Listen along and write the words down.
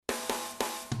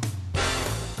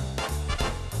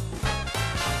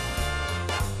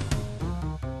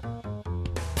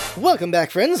Welcome back,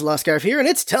 friends. Lostgarf here, and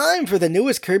it's time for the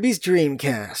newest Kirby's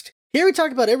Dreamcast. Here we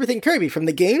talk about everything Kirby, from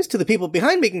the games to the people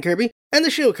behind making Kirby, and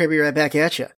the show Kirby right back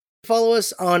at ya. Follow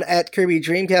us on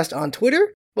 @KirbyDreamcast on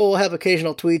Twitter, where we'll have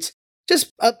occasional tweets,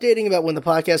 just updating about when the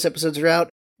podcast episodes are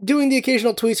out, doing the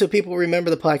occasional tweets so people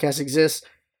remember the podcast exists,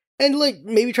 and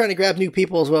maybe trying to grab new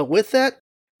people as well with that.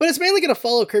 But it's mainly going to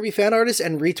follow Kirby fan artists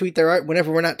and retweet their art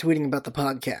whenever we're not tweeting about the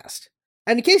podcast.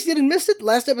 And in case you didn't miss it,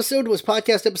 last episode was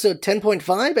podcast episode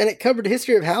 10.5, and it covered the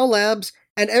history of HAL Labs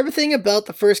and everything about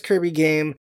the first Kirby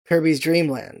game, Kirby's Dream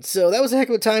Land. So that was a heck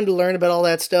of a time to learn about all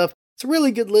that stuff. It's a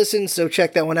really good listen, so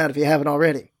check that one out if you haven't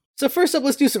already. So first up,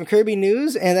 let's do some Kirby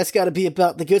news, and that's got to be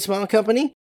about the Good Smile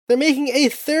Company. They're making a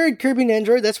third Kirby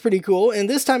Nendoroid, that's pretty cool, and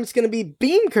this time it's going to be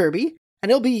Beam Kirby, and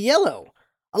it'll be yellow.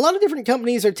 A lot of different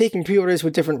companies are taking pre-orders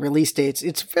with different release dates.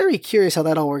 It's very curious how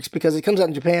that all works, because it comes out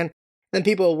in Japan, then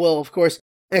people will, of course,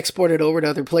 export it over to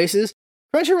other places.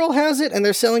 Crunchyroll has it, and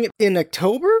they're selling it in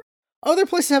October. Other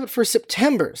places have it for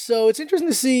September, so it's interesting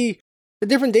to see the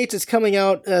different dates it's coming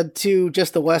out to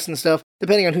just the West and stuff,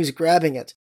 depending on who's grabbing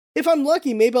it. If I'm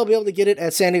lucky, maybe I'll be able to get it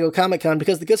at San Diego Comic-Con,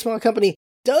 because the Good Smile Company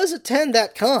does attend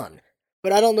that con.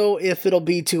 But I don't know if it'll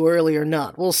be too early or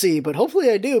not. We'll see, but hopefully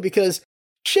I do, because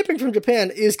shipping from Japan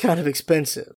is kind of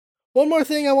expensive. One more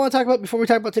thing I want to talk about before we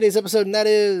talk about today's episode, and that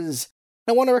is,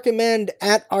 I want to recommend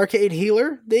 @Arcade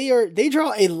Healer. They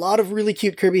draw a lot of really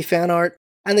cute Kirby fan art,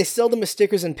 and they sell them as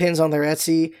stickers and pins on their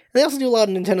Etsy. And they also do a lot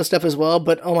of Nintendo stuff as well,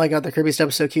 but oh my god, their Kirby stuff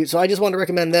is so cute, so I just want to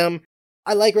recommend them.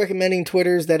 I like recommending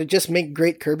Twitters that just make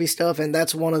great Kirby stuff, and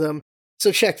that's one of them,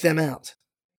 so check them out.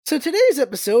 So today's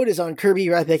episode is on Kirby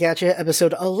Right Back At Ya,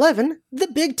 episode 11, The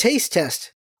Big Taste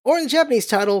Test, or in the Japanese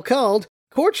title called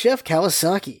Court Chef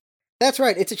Kawasaki. That's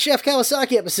right, it's a Chef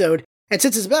Kawasaki episode, and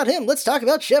since it's about him, let's talk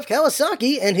about Chef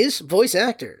Kawasaki and his voice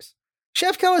actors.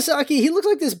 Chef Kawasaki, he looks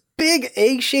like this big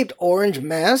egg-shaped orange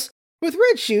mass with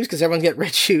red shoes, because everyone's got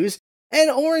red shoes, and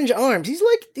orange arms.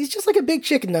 He's just like a big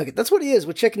chicken nugget. That's what he is,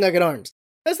 with chicken nugget arms.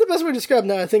 That's the best way to describe him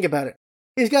now I think about it.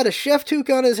 He's got a chef toque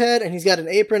on his head, and he's got an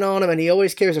apron on him, and he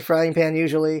always carries a frying pan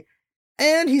usually.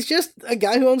 And he's just a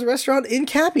guy who owns a restaurant in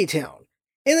Cappy Town.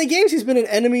 In the games, he's been an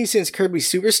enemy since Kirby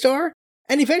Superstar,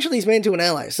 and eventually he's made into an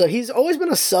ally. So he's always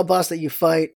been a sub-boss that you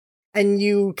fight, and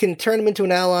you can turn him into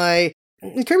an ally.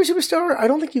 In Kirby Superstar, I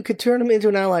don't think you could turn him into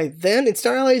an ally then. In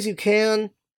Star Allies, you can.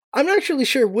 I'm not actually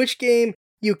sure which game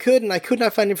you could, and I could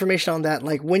not find information on that,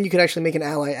 like when you could actually make an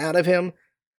ally out of him.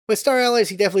 But Star Allies,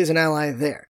 he definitely is an ally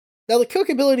there. Now, the cook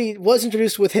ability was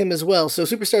introduced with him as well, so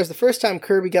Superstar is the first time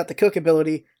Kirby got the cook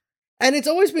ability, and it's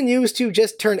always been used to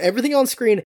just turn everything on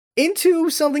screen into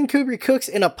something Kirby cooks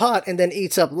in a pot and then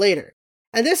eats up later.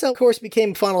 And this, of course,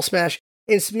 became Final Smash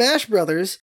in Smash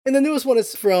Brothers, and the newest one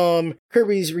is from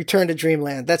Kirby's Return to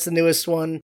Dreamland. That's the newest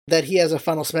one that he has a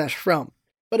Final Smash from.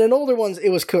 But in older ones, it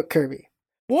was Cook Kirby.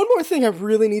 One more thing I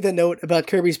really need to note about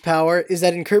Kirby's power is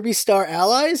that in Kirby Star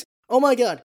Allies, oh my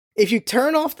god, if you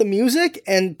turn off the music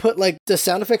and put the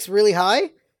sound effects really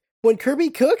high, when Kirby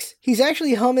cooks, he's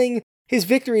actually humming his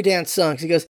victory dance songs. He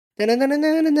goes, but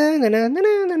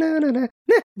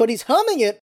he's humming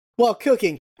it while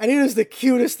cooking, and it is the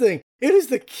cutest thing. It is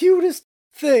the cutest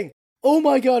thing. Oh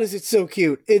my god, is it so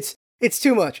cute. It's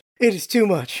too much. It is too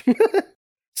much.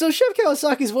 So Chef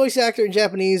Kawasaki's voice actor in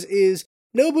Japanese is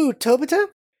Nobu Tobita,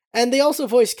 and they also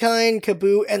voice Kain,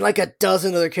 Kaboo, and a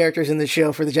dozen other characters in the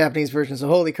show for the Japanese version, so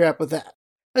holy crap with that.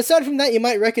 Aside from that, you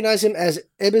might recognize him as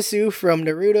Ebisu from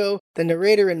Naruto, the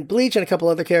narrator in Bleach, and a couple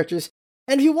other characters.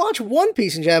 And if you watch One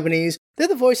Piece in Japanese, they're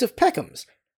the voice of Peckham's.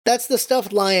 That's the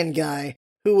stuffed lion guy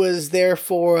who was there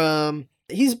for,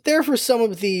 he's there for some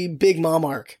of the Big Mom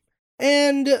arc.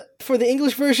 And for the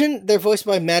English version, they're voiced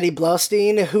by Maddie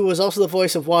Blaustein, who was also the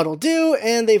voice of Waddle Doo,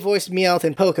 and they voiced Meowth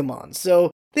in Pokemon,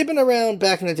 so they've been around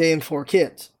back in the day in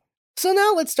 4Kids. So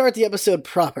now let's start the episode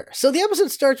proper. So the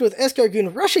episode starts with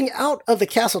Escargoon rushing out of the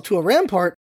castle to a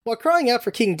rampart while crying out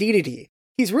for King Dedede.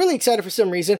 He's really excited for some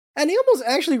reason, and he almost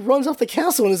actually runs off the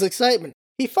castle in his excitement.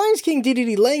 He finds King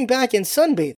Dedede laying back in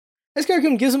sunbathe.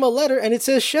 Escargoon gives him a letter, and it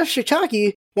says Chef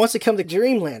Shiitake wants to come to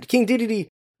Dreamland. King Dedede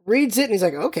reads it, and he's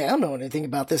like, okay, I don't know anything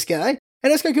about this guy.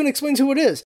 And Escargoon explains who it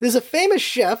is. There's a famous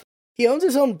chef. He owns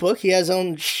his own book. He has his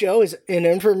own show, an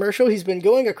infomercial. He's been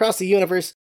going across the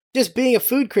universe just being a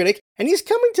food critic, and he's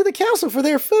coming to the castle for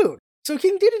their food. So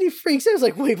King Dedede freaks out. He's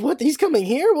like, wait, what? He's coming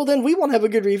here? Well, then we want to have a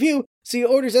good review. So he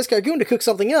orders Escargoon to cook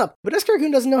something up, but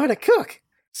Escargoon doesn't know how to cook.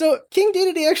 So King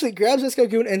Dedede actually grabs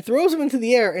Escargoon and throws him into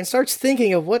the air and starts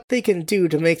thinking of what they can do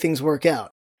to make things work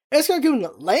out.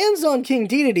 Escargoon lands on King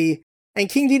Dedede, and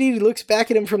King Dedede looks back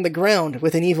at him from the ground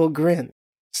with an evil grin.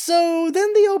 So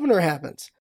then the opener happens.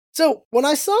 So, when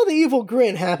I saw the evil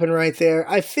grin happen right there,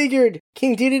 I figured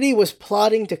King Dedede was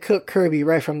plotting to cook Kirby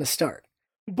right from the start.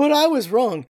 But I was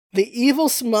wrong. The evil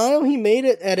smile he made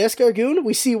at Escargoon,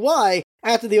 we see why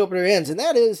after the opener ends, and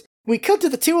that is, we cut to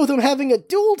the two of them having a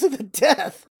duel to the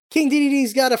death. King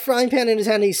Dedede's got a frying pan in his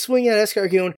hand and he's swinging at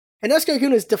Escargoon, and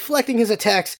Escargoon is deflecting his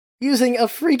attacks using a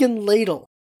freaking ladle.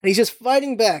 And he's just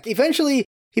fighting back. Eventually,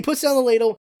 he puts down the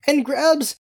ladle and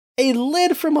grabs a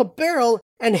lid from a barrel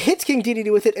and hits King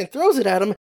Dedede with it and throws it at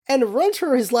him and runs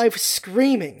for his life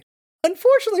screaming.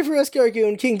 Unfortunately for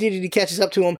Escargoon, King Dedede catches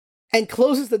up to him and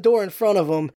closes the door in front of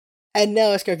him, and now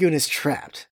Escargoon is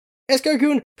trapped.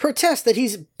 Escargoon protests that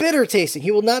he's bitter tasting,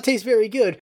 he will not taste very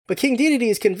good, but King Dedede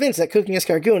is convinced that cooking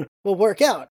Escargoon will work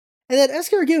out, and that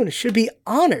Escargoon should be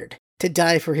honored to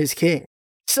die for his king.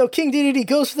 So King Dedede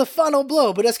goes for the final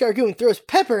blow, but Escargoon throws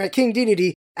pepper at King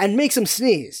Dedede and makes him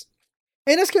sneeze.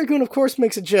 And Escargoon, of course,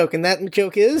 makes a joke, and that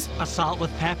joke is... assault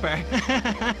with pepper.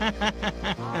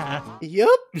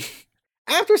 Yup.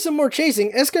 After some more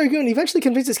chasing, Escargoon eventually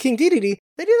convinces King Dedede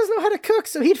that he doesn't know how to cook,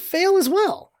 so he'd fail as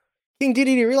well. King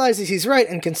Dedede realizes he's right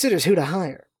and considers who to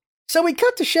hire. So we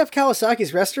cut to Chef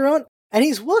Kawasaki's restaurant, and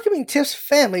he's welcoming Tiff's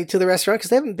family to the restaurant because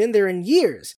they haven't been there in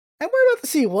years, and we're about to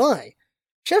see why.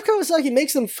 Chef Kawasaki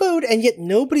makes them food, and yet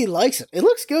nobody likes it. It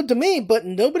looks good to me, but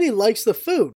nobody likes the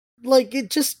food. Like,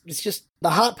 it's just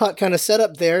the hot pot kind of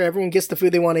setup there. Everyone gets the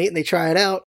food they want to eat, and they try it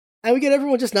out, and we get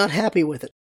everyone just not happy with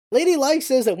it. Lady Like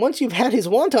says that once you've had his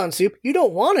wonton soup, you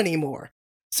don't want any more.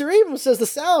 Sir Abram says the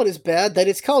salad is bad, that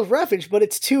it's called roughage, but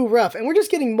it's too rough, and we're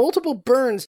just getting multiple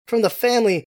burns from the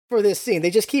family for this scene. They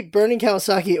just keep burning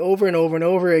Kawasaki over and over and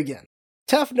over again.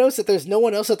 Tough notes that there's no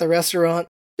one else at the restaurant,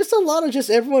 just a lot of just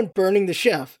everyone burning the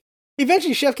chef.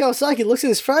 Eventually, Chef Kawasaki looks at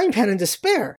his frying pan in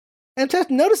despair, and Tough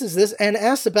notices this and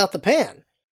asks about the pan.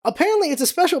 Apparently, it's a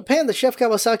special pan that Chef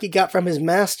Kawasaki got from his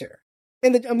master.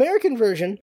 In the American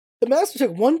version, the master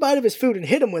took one bite of his food and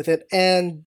hit him with it,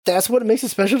 and that's what makes it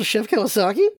special to Chef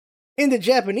Kawasaki? In the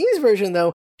Japanese version,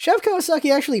 though, Chef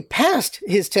Kawasaki actually passed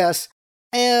his tests,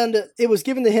 and it was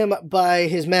given to him by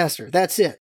his master. That's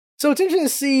it. So it's interesting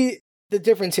to see the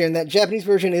difference here in that Japanese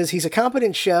version is he's a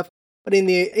competent chef, but in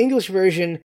the English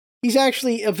version, he's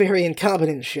actually a very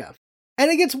incompetent chef.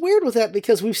 And it gets weird with that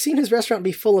because we've seen his restaurant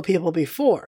be full of people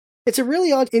before. It's a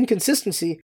really odd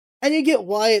inconsistency, and you get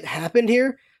why it happened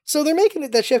here. So they're making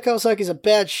it that Chef Kawasaki is a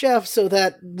bad chef so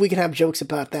that we can have jokes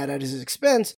about that at his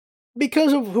expense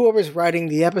because of whoever's writing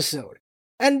the episode.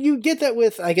 And you get that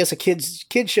with, I guess, a kid's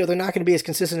show. They're not going to be as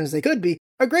consistent as they could be.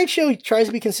 A great show tries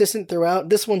to be consistent throughout.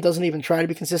 This one doesn't even try to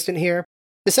be consistent here.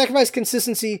 They sacrifice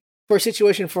consistency for a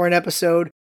situation for an episode,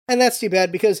 and that's too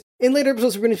bad because in later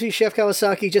episodes we're going to see Chef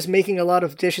Kawasaki just making a lot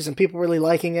of dishes and people really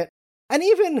liking it, and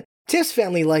even Tiff's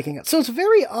family liking it. So it's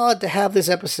very odd to have this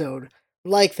episode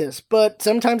like this, but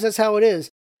sometimes that's how it is.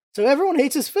 So everyone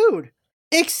hates his food,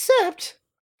 except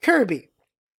Kirby.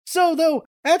 So though,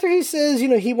 after he says,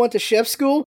 he went to chef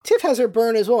school, Tiff has her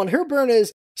burn as well, and her burn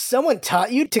is, someone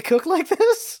taught you to cook like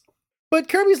this? But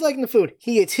Kirby's liking the food.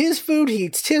 He eats his food, he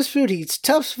eats Tiff's food, he eats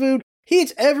Tuff's food, he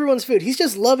eats everyone's food. He's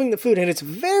just loving the food, and it's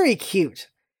very cute.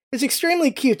 It's extremely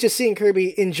cute just seeing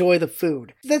Kirby enjoy the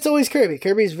food. That's always Kirby.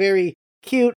 Kirby's very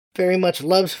cute, very much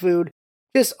loves food.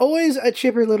 Just always a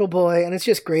chipper little boy, and it's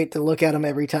just great to look at him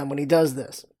every time when he does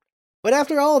this. But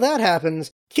after all that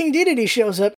happens, King Dedede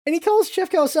shows up, and he calls Chef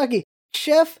Kawasaki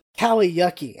Chef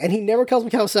Kawayuki, and he never calls him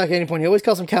Kawasaki at any point. He always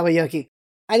calls him Kawayuki,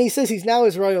 and he says he's now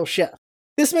his royal chef.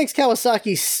 This makes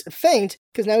Kawasaki faint,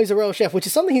 because now he's a royal chef, which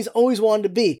is something he's always wanted to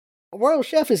be. A royal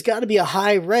chef has got to be a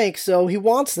high rank, so he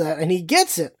wants that, and he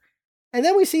gets it. And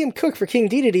then we see him cook for King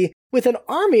Dedede with an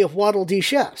army of Waddle Dee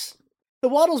chefs. The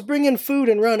Waddles bring in food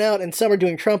and run out, and some are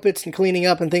doing trumpets and cleaning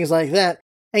up and things like that,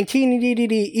 and King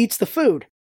Dedede eats the food.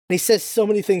 And he says so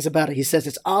many things about it. He says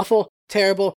it's awful,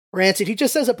 terrible, rancid. He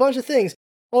just says a bunch of things.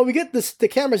 While we get the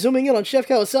camera zooming in on Chef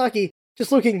Kawasaki,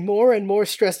 just looking more and more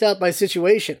stressed out by the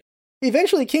situation.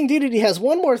 Eventually, King Dedede has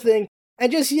one more thing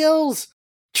and just yells,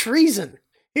 treason.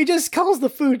 He just calls the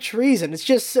food treason. It's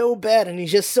just so bad, and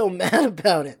he's just so mad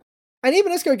about it. And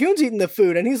even Escargoon's eating the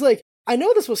food, and he's like, I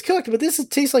know this was cooked, but this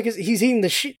tastes like he's eating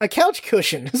a couch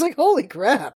cushion. It's like, holy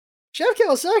crap. Chef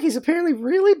Kawasaki's apparently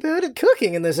really bad at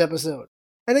cooking in this episode.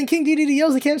 And then King Dedede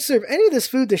yells he can't serve any of this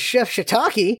food to Chef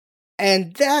Shiitake,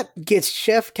 and that gets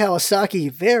Chef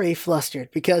Kawasaki very flustered,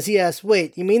 because he asks,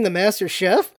 wait, you mean the master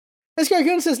chef?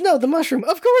 Escargoon says, no, the mushroom,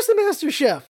 of course the master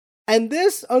chef. And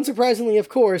this, unsurprisingly, of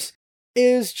course,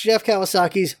 is Chef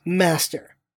Kawasaki's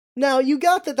master. Now, you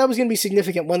got that was going to be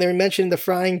significant when they mentioned the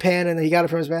frying pan and that he got it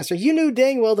from his master. You knew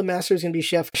dang well the master was going to be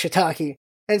Chef Shiitake.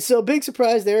 And so, big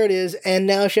surprise, there it is, and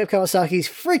now Chef Kawasaki's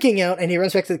freaking out, and he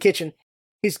runs back to the kitchen.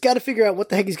 He's got to figure out what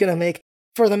the heck he's going to make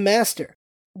for the master.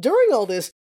 During all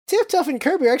this, Tiff, Tuff, and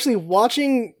Kirby are actually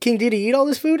watching King Dedede eat all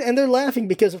this food, and they're laughing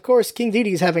because, of course, King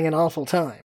Dedede's having an awful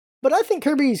time. But I think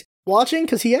Kirby's watching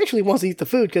because he actually wants to eat the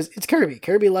food because it's Kirby.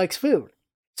 Kirby likes food.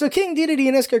 So King Dedede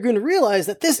and Escargoon realize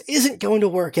that this isn't going to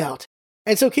work out.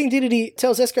 And so King Dedede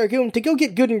tells Escargoon to go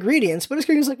get good ingredients, but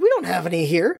Escargoon's like, we don't have any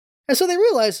here. And so they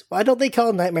realize, why don't they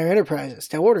call Nightmare Enterprises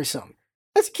to order some?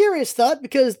 That's a curious thought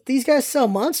because these guys sell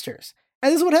monsters.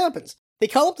 And this is what happens. They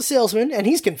call up the salesman, and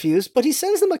he's confused, but he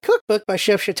sends them a cookbook by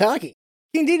Chef Shiitake.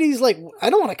 King Dedede's like,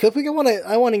 I don't want a cookbook,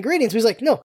 I want ingredients. But he's like,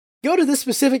 no, go to this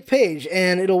specific page,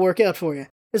 and it'll work out for you.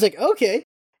 It's like, okay.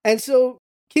 And so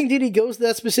King Dedede goes to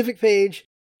that specific page,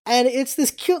 and it's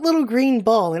this cute little green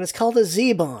ball, and it's called a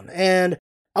Zeebon. And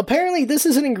apparently this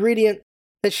is an ingredient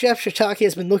that Chef Shiitake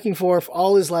has been looking for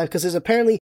all his life, because it's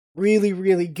apparently really,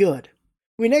 really good.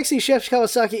 We next see Chef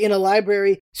Kawasaki in a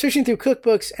library, searching through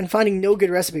cookbooks and finding no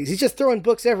good recipes. He's just throwing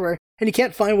books everywhere, and he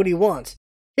can't find what he wants.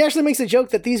 He actually makes a joke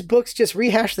that these books just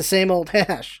rehash the same old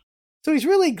hash. So he's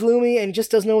really gloomy and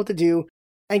just doesn't know what to do,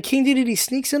 and King Dedede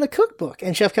sneaks in a cookbook,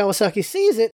 and Chef Kawasaki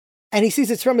sees it, and he sees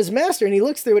it's from his master, and he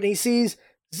looks through it, and he sees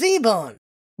Zeebon.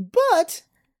 But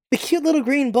the cute little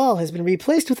green ball has been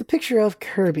replaced with a picture of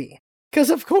Kirby. Because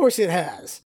of course it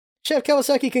has. Chef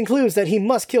Kawasaki concludes that he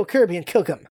must kill Kirby and cook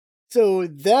him. So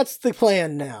that's the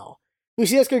plan now. We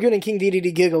see Escargoon and King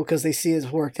Dedede giggle because they see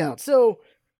it's worked out. So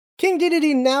King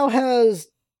Dedede now has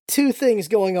two things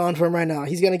going on for him right now.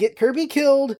 He's going to get Kirby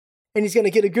killed, and he's going to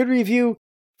get a good review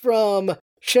from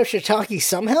Chef Shiitake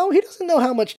somehow. He doesn't know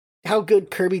how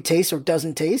good Kirby tastes or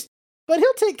doesn't taste, but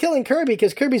he'll take killing Kirby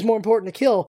because Kirby's more important to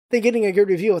kill than getting a good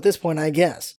review at this point, I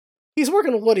guess. He's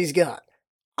working with what he's got.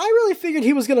 I really figured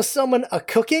he was going to summon a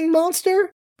cooking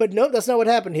monster, but nope, that's not what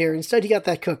happened here. Instead, he got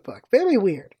that cookbook. Very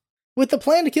weird. With the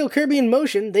plan to kill Kirby in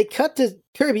motion, they cut to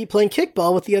Kirby playing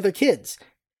kickball with the other kids.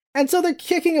 And so they're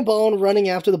kicking a ball and running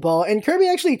after the ball, and Kirby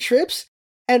actually trips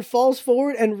and falls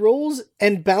forward and rolls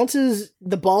and bounces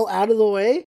the ball out of the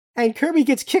way, and Kirby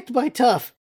gets kicked by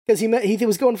Tuff because he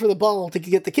was going for the ball to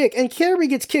get the kick, and Kirby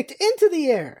gets kicked into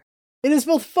the air. It is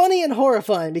both funny and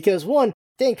horrifying because, one,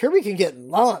 dang, Kirby can get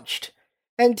launched,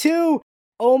 and two,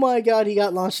 oh my god, he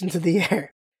got launched into the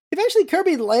air. Eventually,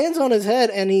 Kirby lands on his head,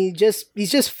 and he's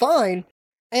just fine,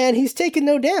 and he's taken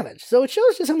no damage. So it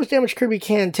shows just how much damage Kirby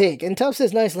can take, and Tuff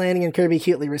says nice landing, and Kirby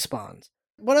cutely responds.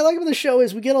 What I like about the show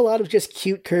is we get a lot of just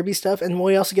cute Kirby stuff, and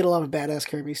we also get a lot of badass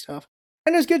Kirby stuff.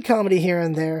 And there's good comedy here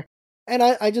and there. And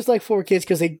I just like 4Kids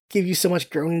because they give you so much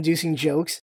groan-inducing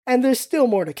jokes, and there's still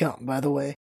more to come, by the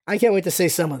way. I can't wait to say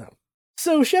some of them.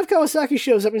 So Chef Kawasaki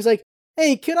shows up, and he's like,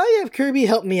 hey, could I have Kirby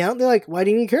help me out? And they're like, why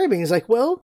do you need Kirby? And he's like,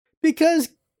 well, because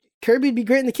Kirby'd be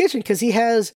great in the kitchen because he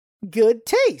has good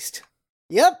taste.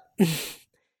 Yep.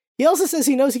 He also says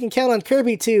he knows he can count on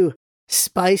Kirby to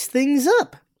spice things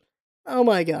up. Oh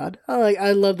my god.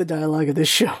 I love the dialogue of this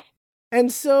show.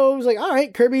 And so he's like,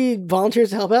 alright, Kirby volunteers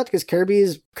to help out because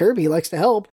Kirby likes to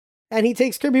help. And he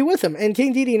takes Kirby with him. And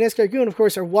King Dedede and Escargoon, of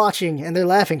course, are watching and they're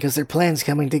laughing because their plan's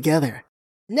coming together.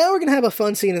 Now we're going to have a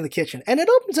fun scene in the kitchen. And it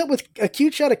opens up with a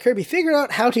cute shot of Kirby figuring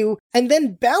out how to, and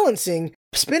then balancing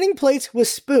spinning plates with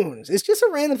spoons. It's just a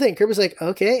random thing. Kirby's like,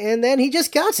 okay, and then he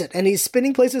just got it. And he's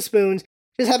spinning plates with spoons,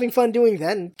 just having fun doing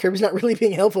that. And Kirby's not really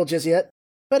being helpful just yet.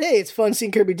 But hey, it's fun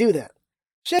seeing Kirby do that.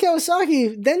 Chef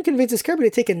Kawasaki then convinces Kirby to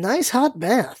take a nice hot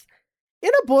bath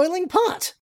in a boiling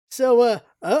pot. So,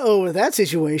 with that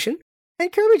situation.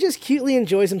 And Kirby just cutely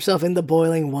enjoys himself in the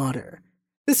boiling water.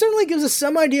 This certainly gives us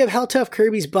some idea of how tough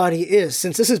Kirby's body is,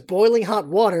 since this is boiling hot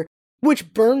water,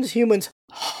 which burns humans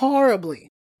horribly.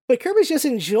 But Kirby's just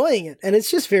enjoying it, and it's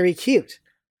just very cute.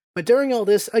 But during all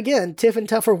this, again, Tiff and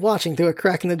Tuff are watching through a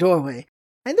crack in the doorway,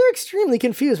 and they're extremely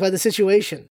confused by the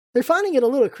situation. They're finding it a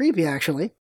little creepy,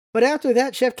 actually. But after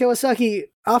that, Chef Kawasaki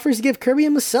offers to give Kirby a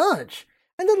massage.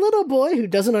 And the little boy, who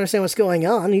doesn't understand what's going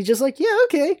on, he's just like, yeah,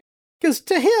 okay. Because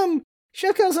to him,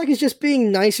 Chef Kawasaki's just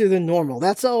being nicer than normal.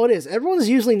 That's all it is. Everyone's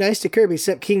usually nice to Kirby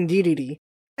except King Dedede.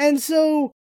 And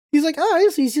so he's like,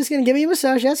 alright, so he's just going to give me a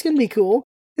massage. That's going to be cool.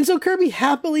 And so Kirby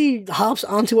happily hops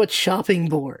onto a chopping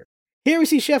board. Here we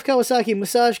see Chef Kawasaki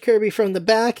massage Kirby from the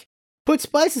back, put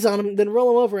spices on him, then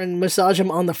roll him over and massage him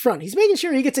on the front. He's making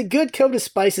sure he gets a good coat of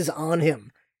spices on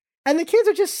him. And the kids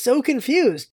are just so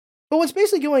confused. But what's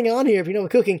basically going on here, if you know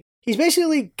what cooking, he's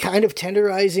basically kind of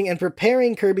tenderizing and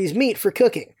preparing Kirby's meat for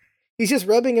cooking. He's just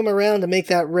rubbing him around to make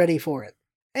that ready for it.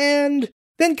 And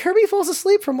then Kirby falls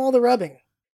asleep from all the rubbing.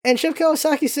 And Chef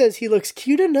Kawasaki says he looks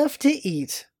cute enough to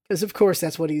eat. Because of course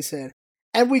that's what he said.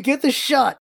 And we get the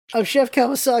shot of Chef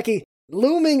Kawasaki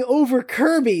looming over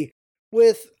Kirby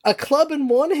with a club in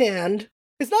one hand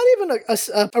It's not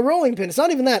even a rolling pin. It's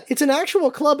not even that. It's an actual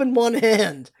club in one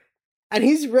hand. And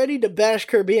he's ready to bash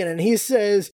Kirby in, and he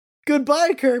says,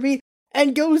 "Goodbye, Kirby,"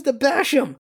 and goes to bash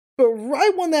him. But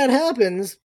right when that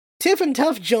happens, Tiff and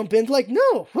Tuff jump in, like,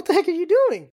 "No, what the heck are you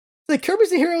doing? Like,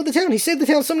 Kirby's the hero of the town. He saved the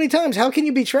town so many times. How can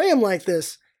you betray him like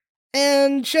this?"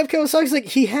 And Chef Kawasaki's like,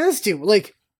 he has to.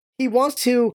 Like, he wants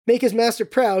to make his master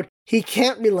proud. He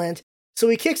can't relent. So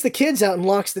he kicks the kids out and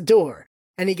locks the door.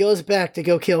 And he goes back to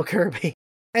go kill Kirby.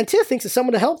 And Tiff thinks of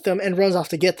someone to help them and runs off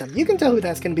to get them. You can tell who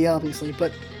that's going to be, obviously,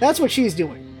 but that's what she's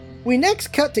doing. We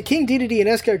next cut to King Dedede and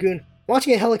Escargoon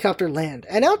watching a helicopter land,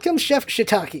 and out comes Chef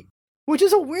Shiitake, which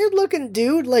is a weird-looking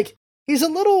dude. Like, he's a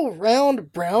little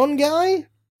round brown guy.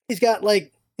 He's got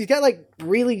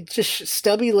really just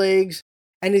stubby legs,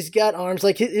 and he's got arms.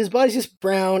 Like, his body's just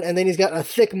brown, and then he's got a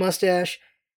thick mustache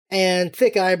and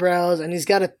thick eyebrows, and he's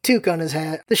got a toque on his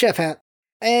hat, the chef hat.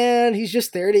 And he's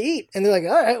just there to eat. And they're like,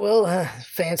 all right, well,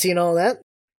 fancy and all that.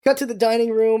 Cut to the dining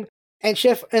room, and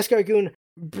Chef Escargoon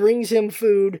brings him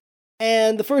food.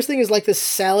 And the first thing is like this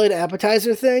salad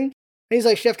appetizer thing. And he's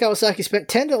like, Chef Kawasaki spent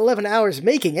 10 to 11 hours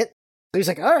making it. So he's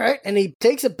like, all right. And he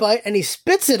takes a bite, and he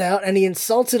spits it out, and he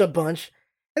insults it a bunch.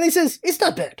 And he says, it's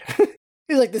not bad.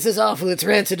 He's like, this is awful, it's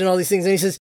rancid and all these things. And he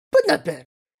says, but not bad.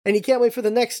 And he can't wait for the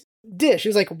next dish.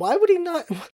 He's like, why would he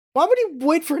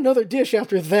wait for another dish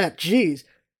after that? Jeez.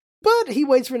 But he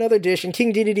waits for another dish, and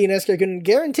King Dedede and Escargoon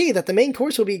guarantee that the main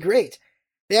course will be great.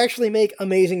 They actually make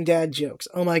amazing dad jokes.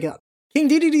 Oh my god. King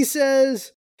Dedede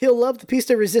says he'll love the piece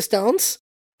de resistance,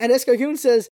 and Escargoon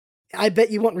says, I bet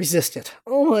you won't resist it.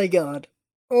 Oh my god.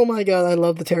 Oh my god, I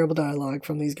love the terrible dialogue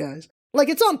from these guys. Like,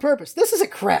 it's on purpose. This is a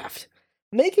craft.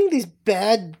 Making these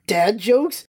bad dad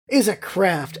jokes is a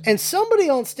craft, and somebody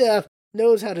on staff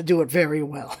knows how to do it very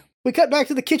well. We cut back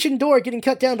to the kitchen door getting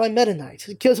cut down by Meta Knight,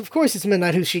 because of course it's Meta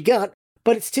Knight who she got,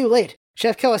 but it's too late.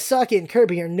 Chef Kawasaki and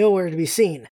Kirby are nowhere to be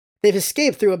seen. They've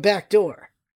escaped through a back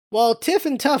door. While Tiff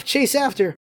and Tuff chase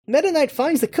after, Meta Knight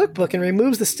finds the cookbook and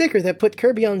removes the sticker that put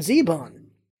Kirby on Zebon.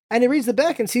 And he reads the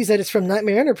back and sees that it's from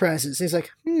Nightmare Enterprises. He's like,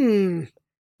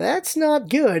 that's not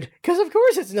good, because of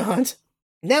course it's not.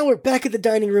 Now we're back at the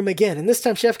dining room again, and this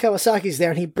time Chef Kawasaki's there,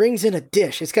 and he brings in a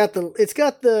dish. It's got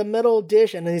the metal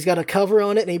dish, and then he's got a cover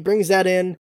on it, and he brings that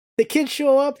in. The kids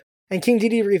show up, and King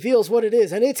Dedede reveals what it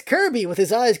is, and it's Kirby with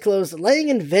his eyes closed, laying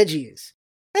in veggies.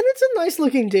 And it's a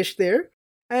nice-looking dish there,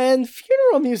 and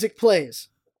funeral music plays.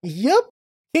 Yup.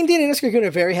 King Dedede and Escargoon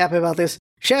are very happy about this.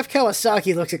 Chef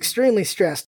Kawasaki looks extremely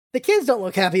stressed. The kids don't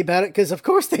look happy about it, because of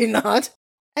course they're not.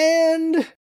 And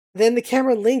then the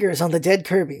camera lingers on the dead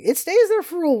Kirby. It stays there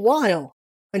for a while,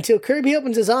 until Kirby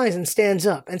opens his eyes and stands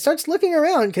up, and starts looking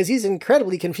around because he's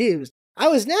incredibly confused. I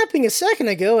was napping a second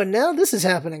ago, and now this is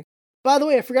happening. By the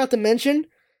way, I forgot to mention,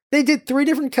 they did 3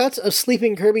 different cuts of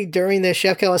sleeping Kirby during the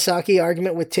Chef Kawasaki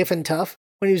argument with Tiff and Tuff,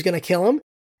 when he was going to kill him,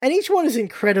 and each one is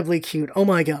incredibly cute. Oh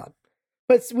my god.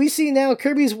 But we see now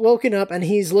Kirby's woken up, and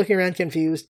he's looking around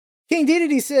confused. King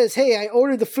Dedede says, hey, I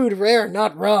ordered the food rare,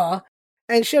 not raw.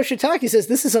 And Chef Shiitake says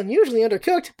this is unusually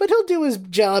undercooked, but he'll do his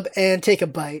job and take a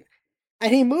bite.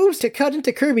 And he moves to cut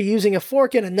into Kirby using a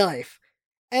fork and a knife.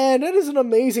 And it is an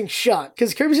amazing shot,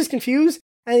 because Kirby's just confused,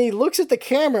 and he looks at the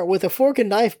camera with a fork and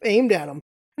knife aimed at him.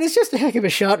 And it's just a heck of a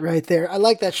shot right there. I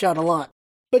like that shot a lot.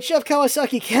 But Chef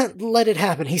Kawasaki can't let it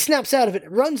happen. He snaps out of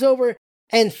it, runs over,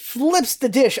 and flips the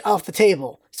dish off the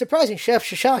table, surprising Chef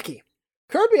Shiitake.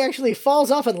 Kirby actually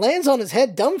falls off and lands on his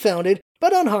head dumbfounded,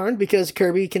 but unharmed because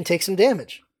Kirby can take some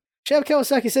damage. Chef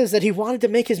Kawasaki says that he wanted to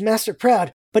make his master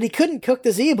proud, but he couldn't cook the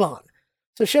Zebon.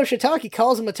 So Chef Shiitake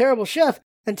calls him a terrible chef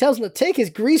and tells him to take his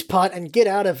grease pot and get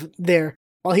out of there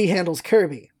while he handles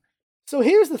Kirby. So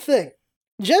here's the thing.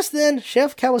 Just then,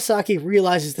 Chef Kawasaki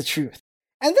realizes the truth.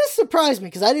 And this surprised me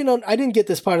because I didn't get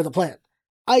this part of the plan.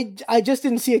 I just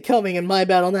didn't see it coming, and my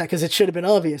bad on that because it should have been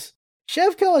obvious.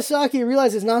 Chef Kawasaki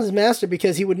realizes not his master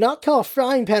because he would not call a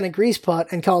frying pan a grease pot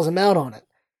and calls him out on it.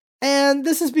 And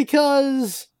this is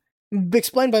because,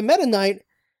 explained by Meta Knight,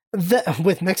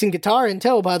 with Mexican guitar in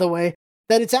tow, by the way,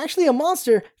 that it's actually a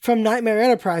monster from Nightmare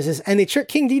Enterprises, and they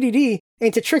tricked King Dedede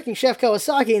into tricking Chef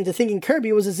Kawasaki into thinking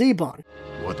Kirby was a Zebon.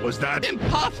 What was that?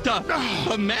 Imposter!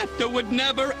 The master would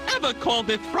never, ever call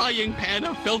this frying pan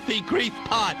a filthy grease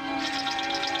pot!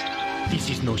 This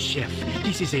is no chef.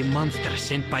 This is a monster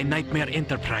sent by Nightmare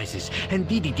Enterprises, and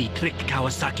Dedede tricked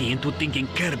Kawasaki into thinking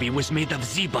Kirby was made of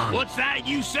Zebon. What's that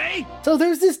you say? So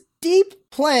there's this deep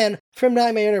plan from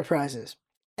Nightmare Enterprises,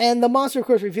 and the monster, of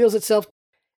course, reveals itself,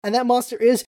 and that monster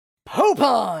is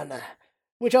Popon,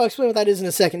 which I'll explain what that is in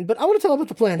a second, but I want to tell about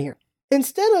the plan here.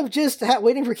 Instead of just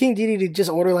waiting for King Dedede to just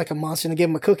order like a monster and give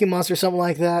him a cookie monster or something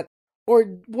like that, or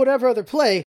whatever other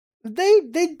play, they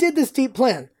did this deep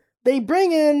plan. They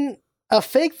bring in a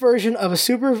fake version of a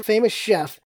super famous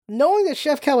chef, knowing that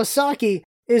Chef Kawasaki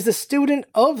is the student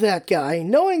of that guy,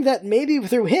 knowing that maybe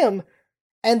through him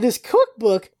and this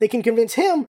cookbook, they can convince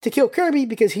him to kill Kirby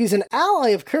because he's an ally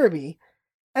of Kirby.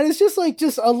 And it's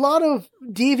just a lot of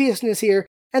deviousness here.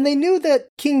 And they knew that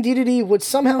King Dedede would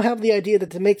somehow have the idea that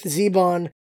to make the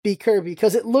Zeebon be Kirby,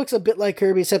 because it looks a bit like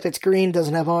Kirby, except it's green,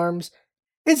 doesn't have arms.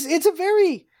 It's a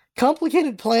very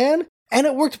complicated plan, and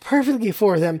it worked perfectly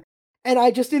for them. And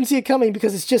I just didn't see it coming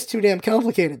because it's just too damn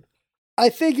complicated. I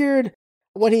figured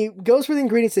when he goes for the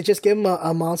ingredients, they just give him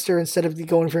a monster instead of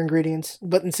going for ingredients,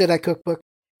 but instead that cookbook.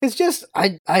 It's just,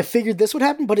 I figured this would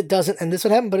happen, but it doesn't, and this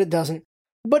would happen, but it doesn't.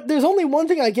 But there's only one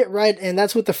thing I get right, and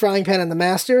that's with the frying pan and the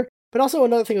master, but also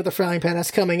another thing with the frying pan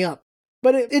that's coming up.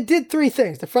 But it did three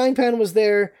things. The frying pan was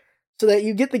there so that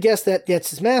you get the guess that gets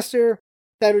his master.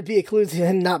 That would be a clue to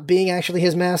him not being actually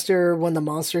his master when the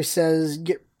monster says,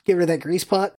 get rid of that grease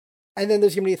pot. And then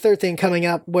there's going to be a third thing coming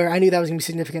up where I knew that was going to be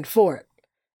significant for it.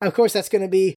 Of course, that's going to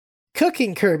be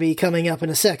cooking Kirby coming up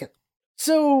in a second.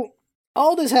 So,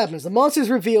 all this happens. The monster's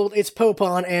revealed, it's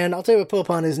Popon, and I'll tell you what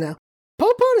Popon is now.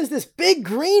 Popon is this big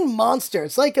green monster.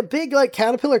 It's like a big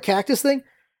caterpillar cactus thing.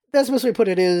 That's the best way to put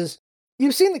it is,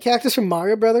 you've seen the cactus from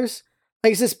Mario Brothers?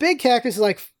 It's this big cactus,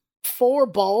 4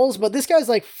 balls, but this guy's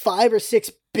 5 or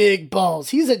 6 big balls.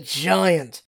 He's a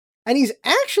giant. And he's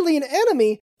actually an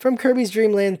enemy from Kirby's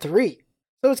Dream Land 3.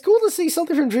 So it's cool to see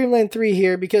something from Dream Land 3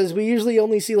 here, because we usually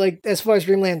only see, as far as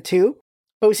Dream Land 2.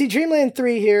 But we see Dream Land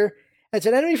 3 here. It's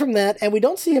an enemy from that, and we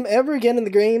don't see him ever again in the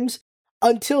games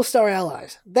until Star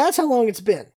Allies. That's how long it's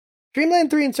been. Dream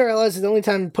Land 3 and Star Allies is the only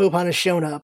time Popon has shown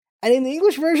up. And in the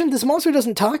English version, this monster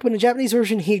doesn't talk, but in the Japanese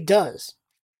version, he does.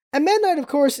 And Meta Knight, of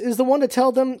course, is the one to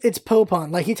tell them it's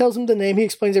Popon. He tells them the name, he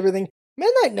explains everything.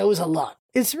 Meta Knight knows a lot.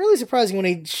 It's really surprising when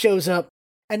he shows up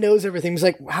and knows everything. He's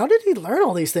like, how did he learn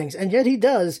all these things? And yet he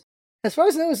does. As far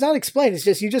as I know, it's not explained. It's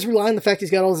just, you just rely on the fact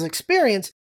he's got all this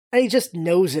experience, and he just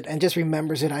knows it and just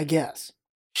remembers it, I guess.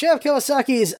 Chef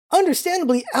Kawasaki is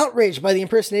understandably outraged by the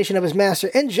impersonation of his master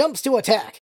and jumps to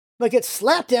attack, but gets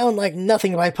slapped down like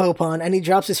nothing by Popon, and he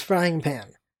drops his frying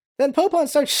pan. Then Popon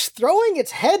starts throwing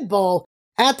its head ball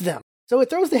at them. So it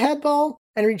throws the head ball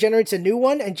and regenerates a new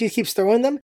one and just keeps throwing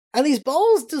them. And these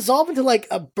balls dissolve into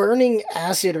a burning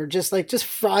acid or just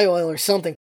fry oil or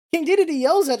something. King Dedede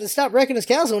yells at it to stop wrecking his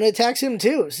castle and it attacks him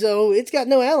too. So it's got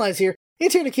no allies here.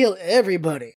 It's here to kill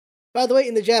everybody. By the way,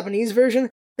 in the Japanese version,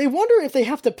 they wonder if they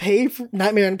have to pay for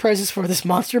Nightmare Enterprises for this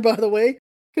monster, by the way,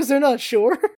 because they're not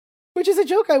sure. Which is a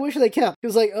joke I wish they kept. It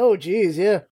was oh geez,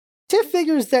 yeah. Tiff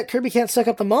figures that Kirby can't suck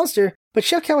up the monster, but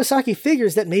Chef Kawasaki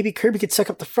figures that maybe Kirby could suck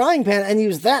up the frying pan and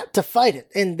use that to fight it,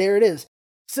 and there it is.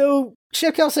 So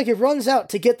Chef Kawasaki runs out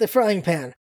to get the frying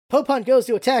pan. Popon goes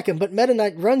to attack him, but Meta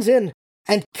Knight runs in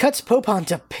and cuts Popon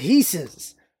to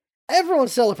pieces. Everyone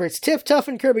celebrates. Tiff, Tuff,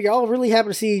 and Kirby are all really happy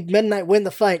to see Meta Knight win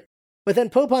the fight, but then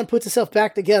Popon puts itself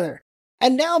back together.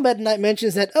 And now Meta Knight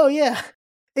mentions that, oh yeah,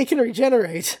 it can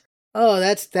regenerate. Oh,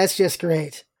 that's just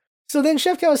great. So then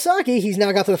Chef Kawasaki, he's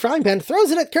now got to the frying pan,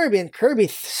 throws it at Kirby, and Kirby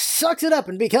sucks it up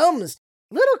and becomes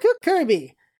Little Cook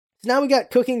Kirby. So now we got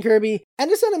Cooking Kirby,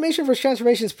 and this animation for his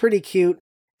transformation is pretty cute.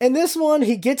 In this one,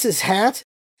 he gets his hat,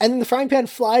 and then the frying pan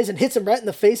flies and hits him right in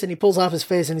the face, and he pulls off his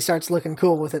face, and he starts looking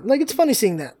cool with it. It's funny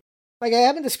seeing that. I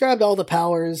haven't described all the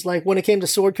powers. When it came to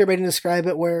Sword Kirby, I didn't describe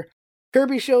it, where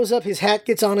Kirby shows up, his hat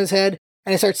gets on his head,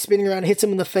 and it starts spinning around, hits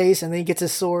him in the face, and then he gets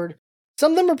his sword.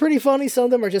 Some of them are pretty funny, some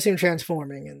of them are just him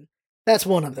transforming, and that's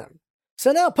one of them.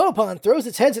 So now Popon throws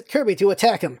its heads at Kirby to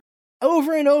attack him,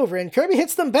 over and over, and Kirby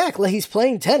hits them back like he's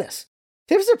playing tennis.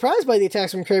 Tiff is surprised by the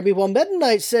attacks from Kirby, while Meta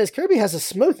Knight says Kirby has a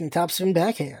smoking topspin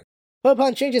backhand.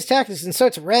 Popon changes tactics and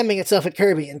starts ramming itself at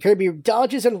Kirby, and Kirby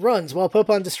dodges and runs while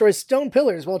Popon destroys stone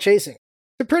pillars while chasing.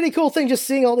 It's a pretty cool thing just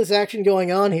seeing all this action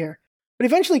going on here. But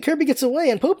eventually Kirby gets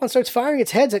away, and Popon starts firing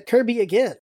its heads at Kirby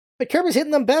again. But Kirby's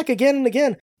hitting them back again and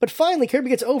again, but finally Kirby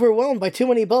gets overwhelmed by too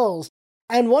many balls,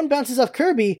 and one bounces off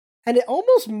Kirby, and it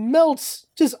almost melts,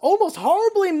 just almost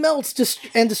horribly melts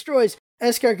and destroys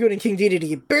Escargot and King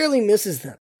Dedede. It barely misses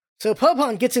them. So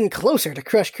Popon gets in closer to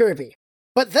crush Kirby.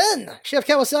 But then, Chef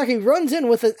Kawasaki runs in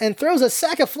with it and throws a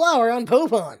sack of flour on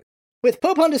Popon. With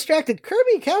Popon distracted,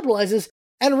 Kirby capitalizes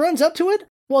and runs up to it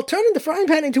while turning the frying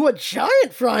pan into a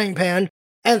giant frying pan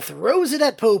and throws it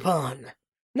at Popon.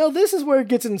 Now this is where it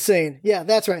gets insane. Yeah,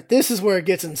 that's right, this is where it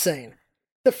gets insane.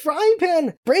 The frying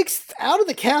pan breaks out of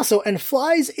the castle and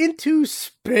flies into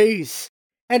space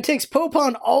and takes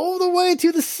Popon all the way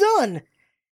to the sun,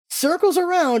 circles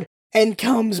around, and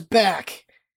comes back.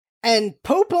 And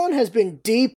Popon has been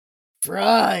deep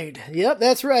fried. Yep,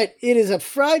 that's right. It is a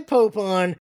fried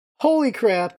Popon. Holy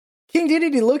crap. King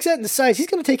Dedede looks at it and decides he's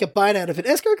going to take a bite out of it.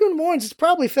 Escargoon warns it's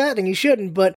probably fattening, he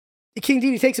shouldn't, but King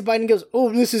Dedede takes a bite and goes,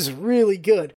 oh, this is really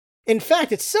good. In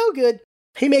fact, it's so good,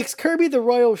 he makes Kirby the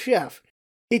royal chef.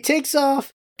 He takes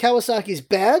off Kawasaki's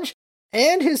badge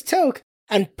and his toque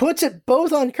and puts it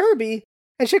both on Kirby,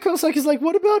 and Chef Kawasaki's like,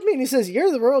 what about me? And he says,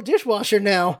 you're the royal dishwasher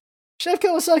now. Chef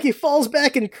Kawasaki falls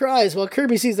back and cries while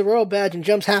Kirby sees the royal badge and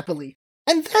jumps happily.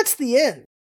 And that's the end.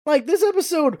 Like, this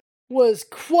episode was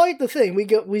quite the thing.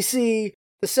 We see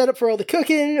the setup for all the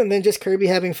cooking, and then just Kirby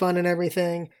having fun and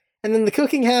everything. And then the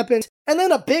cooking happens, and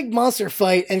then a big monster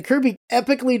fight, and Kirby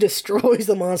epically destroys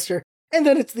the monster, and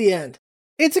then it's the end.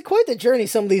 It's quite the journey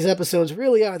some of these episodes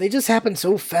really are. They just happen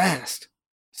so fast.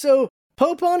 So,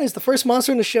 Popon is the first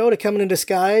monster in the show to come in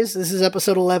disguise. This is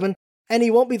episode 11, and he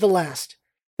won't be the last.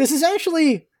 This is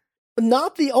actually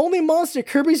not the only monster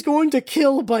Kirby's going to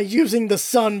kill by using the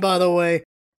sun, by the way.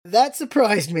 That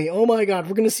surprised me. Oh my god,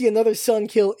 we're going to see another sun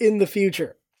kill in the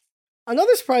future.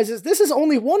 Another surprise is this is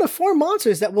only one of 4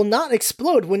 monsters that will not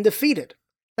explode when defeated.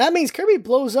 That means Kirby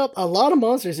blows up a lot of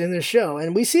monsters in this show,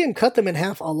 and we see him cut them in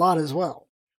half a lot as well.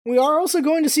 We are also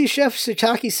going to see Chef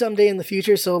Shiitake someday in the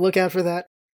future, so look out for that.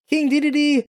 King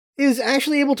Dedede is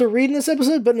actually able to read in this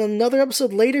episode, but in another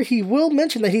episode later he will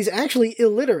mention that he's actually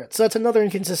illiterate, so that's another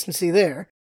inconsistency there.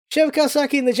 Chef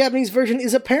Kawasaki in the Japanese version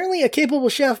is apparently a capable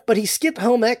chef, but he skipped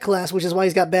home ec class, which is why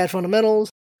he's got bad fundamentals.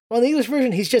 While in the English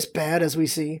version, he's just bad, as we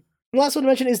see. The last one to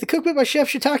mention is the cookbook by Chef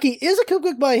Shiitake is a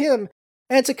cookbook by him,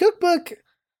 and it's a cookbook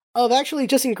of actually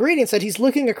just ingredients that he's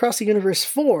looking across the universe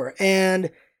for,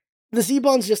 and the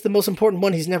Z-Bon's just the most important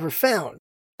one he's never found.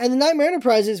 And the Nightmare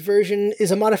Enterprises version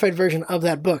is a modified version of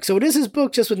that book. So it is his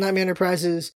book, just with Nightmare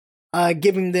Enterprises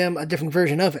giving them a different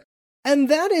version of it. And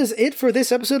that is it for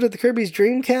this episode of the Kirby's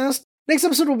Dreamcast. Next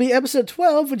episode will be episode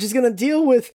 12, which is going to deal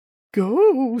with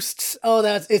ghosts. Oh,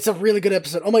 it's a really good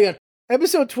episode. Oh my god.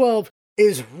 Episode 12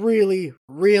 is really,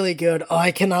 really good. Oh,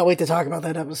 I cannot wait to talk about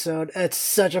that episode. It's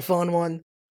such a fun one.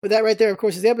 But that right there, of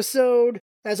course, is the episode.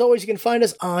 As always, you can find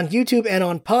us on YouTube and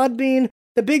on Podbean.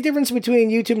 The big difference between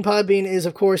YouTube and Podbean is,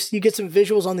 of course, you get some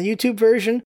visuals on the YouTube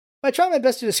version. I try my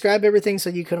best to describe everything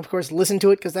so you can, of course, listen to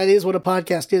it, because that is what a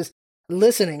podcast is,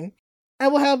 listening.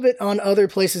 And we'll have it on other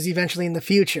places eventually in the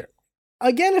future.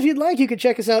 Again, if you'd like, you could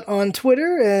check us out on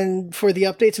Twitter and for the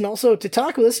updates, and also to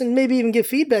talk with us and maybe even give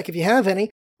feedback if you have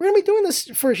any. We're going to be doing this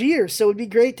for years, so it'd be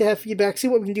great to have feedback, see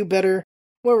what we can do better,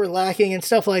 where we're lacking, and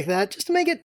stuff like that, just to make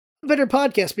it a better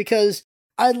podcast, because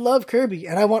I love Kirby,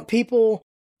 and I want people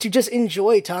to just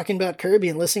enjoy talking about Kirby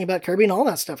and listening about Kirby and all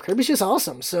that stuff. Kirby's just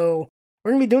awesome, so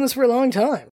we're going to be doing this for a long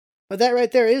time. But that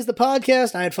right there is the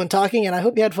podcast. I had fun talking, and I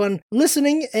hope you had fun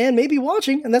listening and maybe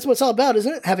watching, and that's what it's all about,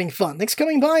 isn't it? Having fun. Thanks for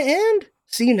coming by, and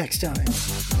see you next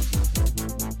time.